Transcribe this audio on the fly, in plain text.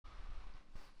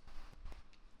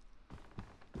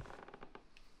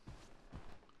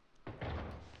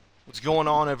What's going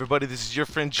on, everybody? This is your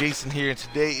friend Jason here, and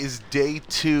today is day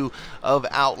 2 of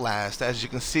Outlast. As you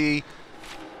can see,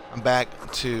 I'm back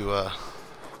to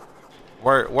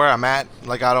where I'm at.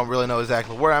 Like, I don't really know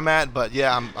exactly where I'm at, but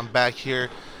yeah, I'm back here.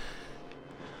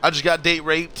 I just got date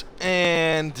raped,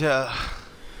 and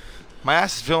my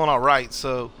ass is feeling all right.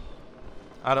 So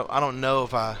I don't know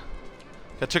if I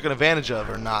got taken advantage of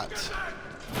or not.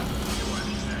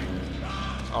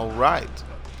 All right,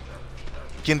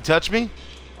 can you touch me?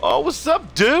 Oh, what's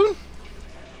up, dude?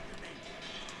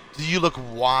 You look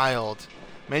wild,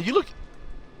 man. You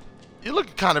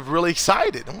look kind of really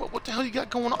excited. What the hell you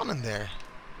got going on in there?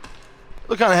 You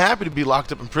look kind of happy to be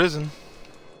locked up in prison.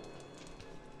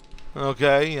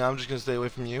 Okay, yeah, I'm just gonna stay away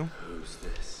from you. Who's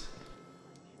this?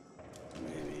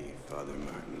 Maybe Father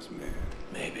Martin's man.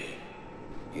 Maybe.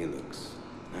 He looks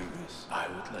nervous. I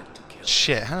would like to kill him.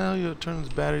 Shit, how the hell you turn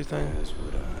this battery thing? As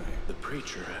would I. The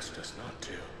preacher asked us not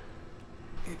to.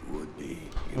 It would be.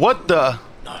 What the?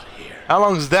 Not here. How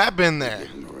long has that been there?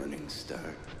 Running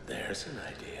start. There's an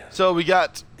idea. So we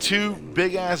got two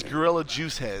big ass gorilla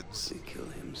juice heads, They kill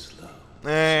him slow.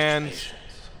 and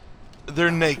they're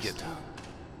naked.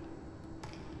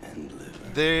 And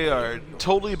liver. They are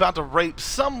totally about to rape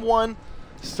someone.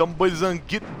 Somebody's gonna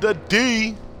get the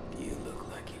D. You look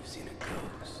like you've seen a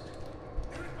ghost.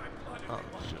 Oh,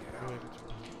 shit.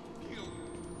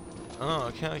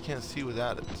 Oh, I can't see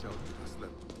without it.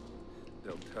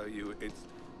 They'll tell you it's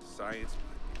science,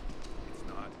 but it's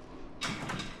not.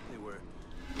 They were.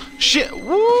 Shit!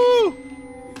 Woo!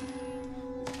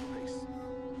 Space.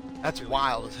 That's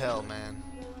wild as hell, man.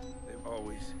 They've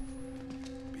always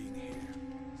been here.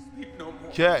 Sleep no more.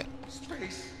 Okay,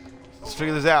 Space. let's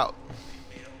figure this out.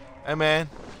 Hey, man,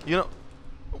 you know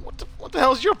what the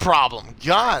hell is your problem?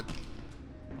 God,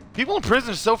 people in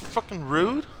prison are so fucking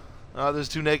rude. Oh, there's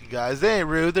two naked guys. They ain't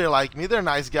rude. They're like me. They're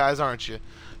nice guys, aren't you?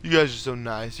 You guys are so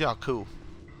nice. Y'all cool.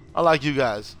 I like you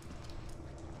guys.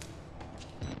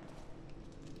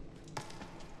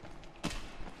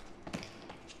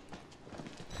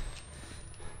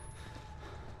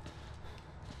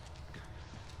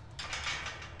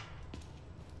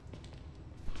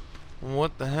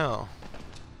 What the hell?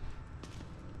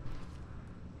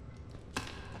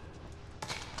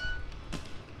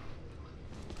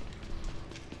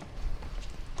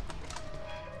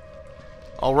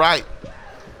 All right.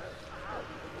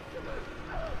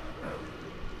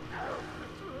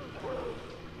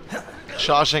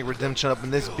 Shawshank Redemption up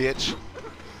in this bitch.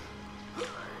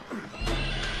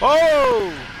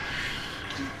 Oh!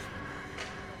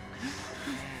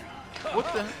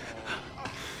 What the?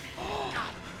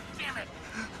 Damn it!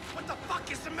 What the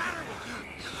fuck is the matter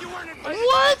with you? You weren't invited.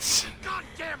 What?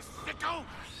 Goddamn sicko!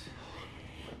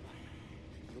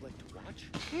 You like to watch?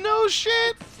 No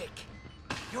shit. Sick.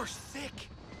 You're sick.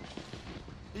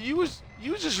 You was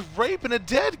just raping a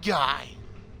dead guy.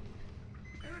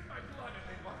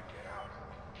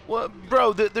 Well,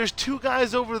 bro, there's two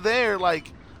guys over there,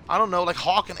 like, I don't know, like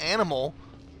Hawk and Animal.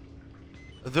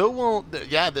 They won't.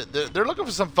 Yeah, they're looking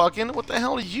for some fucking. What the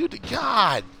hell are you?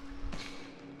 God.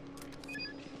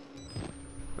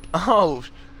 Oh,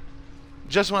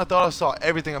 just when I thought I saw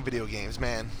everything on video games,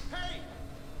 man. Hey!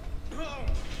 Oh!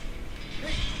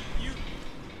 Hey, you.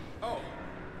 Oh.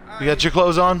 You got your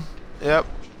clothes on? Yep.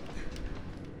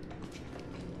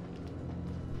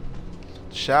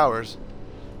 Showers.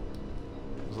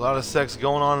 There's a lot of sex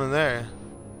going on in there.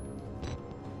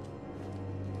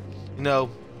 You know,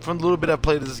 from the little bit I've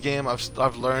played of this game,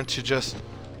 I've learned to just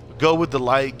go with the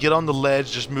light, get on the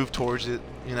ledge, just move towards it,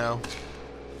 you know.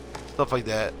 Stuff like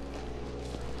that.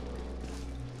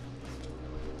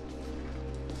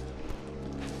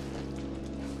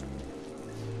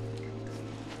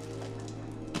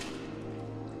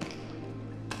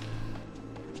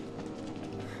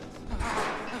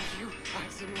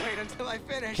 Wait until I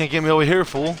finish. Can't get me over here,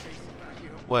 fool.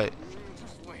 Wait.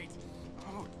 Just wait.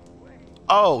 Oh,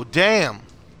 Oh, damn.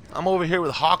 I'm over here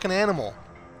with Hawk and Animal.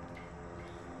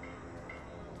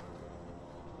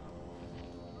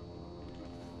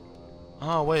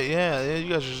 Oh, wait, yeah, you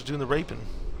guys are just doing the raping.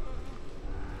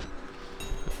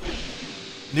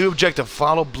 New objective,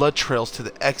 follow blood trails to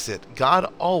the exit.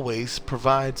 God always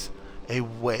provides a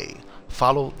way.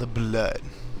 Follow the blood.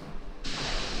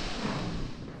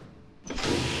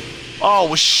 Oh,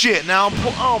 well, shit, now I'm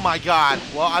oh my god.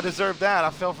 Well, I deserve that. I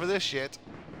fell for this shit.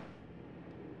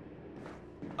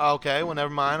 Okay, well, never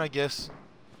mind, I guess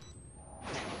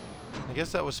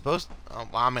that was supposed to,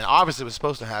 I mean, obviously it was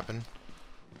supposed to happen.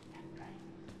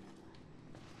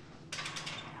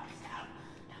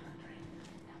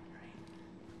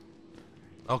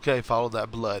 Okay, follow that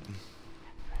blood.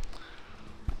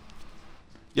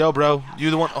 Yo, bro,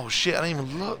 you the one? Oh shit, I didn't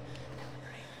even look.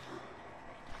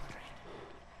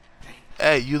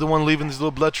 Hey, you the one leaving these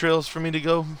little blood trails for me to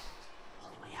go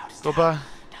by?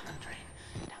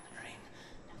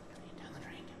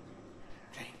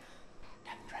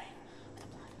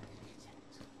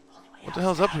 What the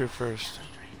hell's up here first?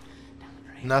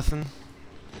 Nothing.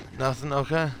 Nothing.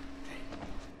 Okay.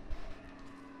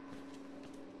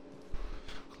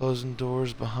 Closing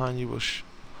doors behind you will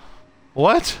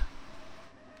what?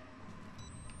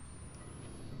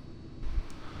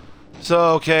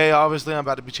 So, okay, obviously I'm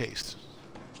about to be chased.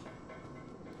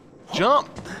 Jump!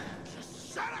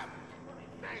 Shut up!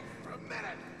 Think for a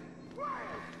minute.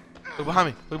 Quiet. Look behind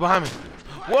me. Look behind me.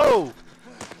 Whoa!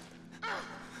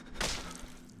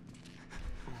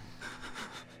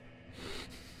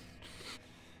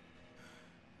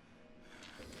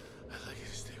 I'd like you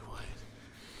to stay quiet.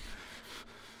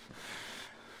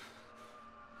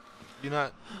 You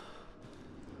not...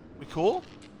 We cool?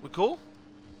 We cool?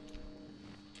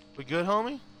 We good,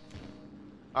 homie?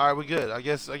 Alright, we good. I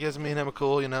guess me and him are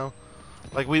cool, you know.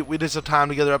 Like, we did some time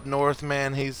together up north,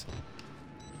 man. He's...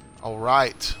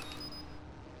 Alright.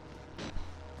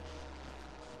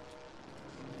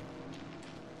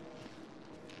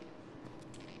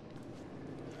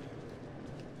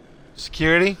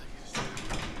 Security?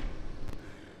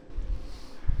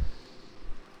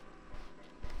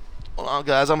 Hold on,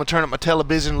 guys. I'm gonna turn up my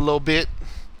television a little bit.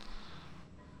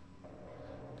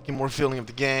 Get more feeling of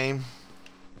the game.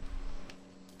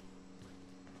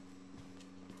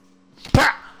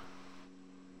 Pa!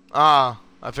 Ah,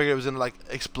 I figured it was gonna like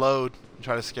explode and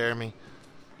try to scare me.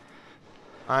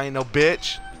 I ain't no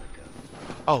bitch.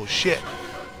 Oh shit.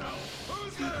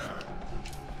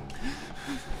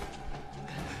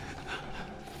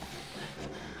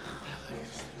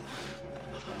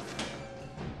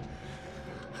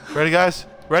 Ready, guys?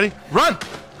 Ready? Run!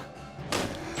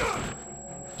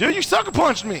 Dude, you sucker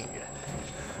punched me!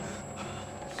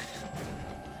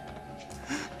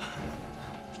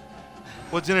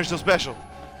 What's in there so special?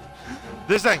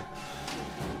 This thing!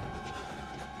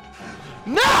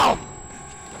 No!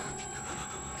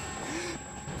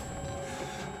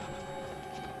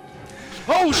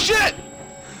 Oh shit!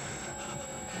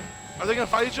 Are they gonna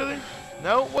fight each other?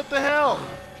 No? What the hell?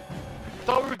 I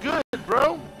thought we were good,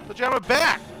 bro. I thought you had my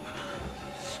back.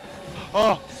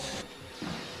 Oh.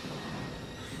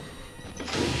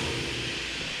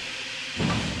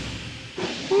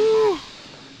 Woo.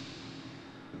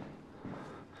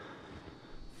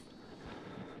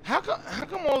 How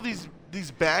come all these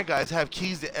bad guys have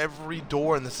keys to every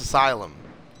door in this asylum?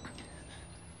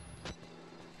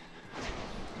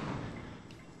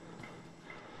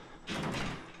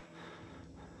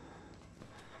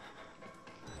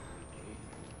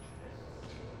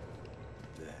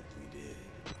 That we did.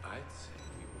 I'd say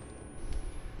we were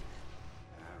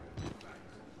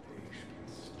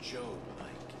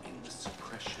Job-like in the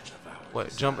suppression of our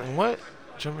What? Jumping? What?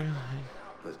 Jumping?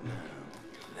 But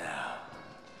now,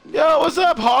 Yo, what's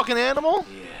up, hawking animal?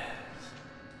 Yes,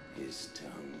 his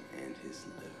tongue and his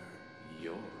liver,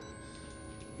 yours.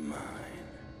 mine.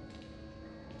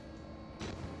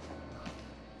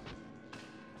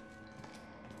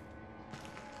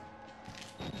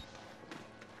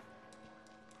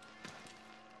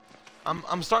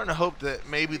 I'm starting to hope that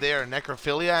maybe they are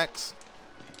necrophiliacs,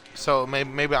 so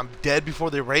maybe I'm dead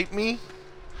before they rape me.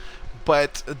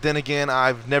 But then again,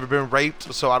 I've never been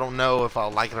raped, so I don't know if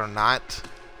I'll like it or not.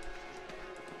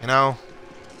 You know?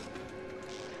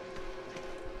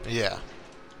 Yeah.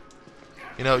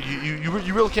 You know, you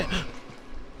really can't.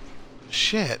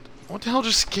 Shit! What the hell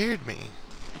just scared me?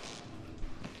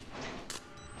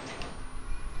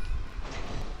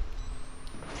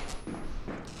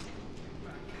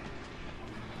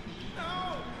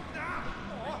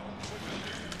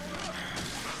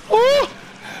 Ooh!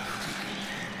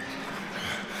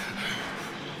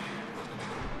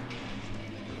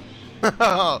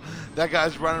 That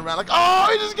guy's running around like, oh,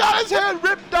 he just got his head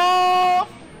ripped off!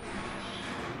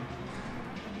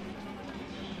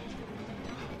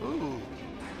 Ooh.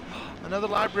 Another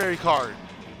library card.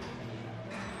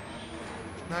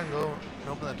 Now I can go and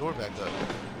open that door back up.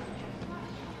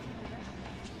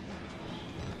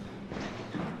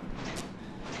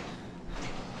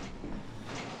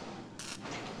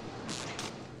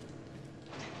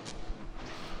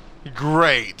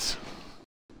 Great.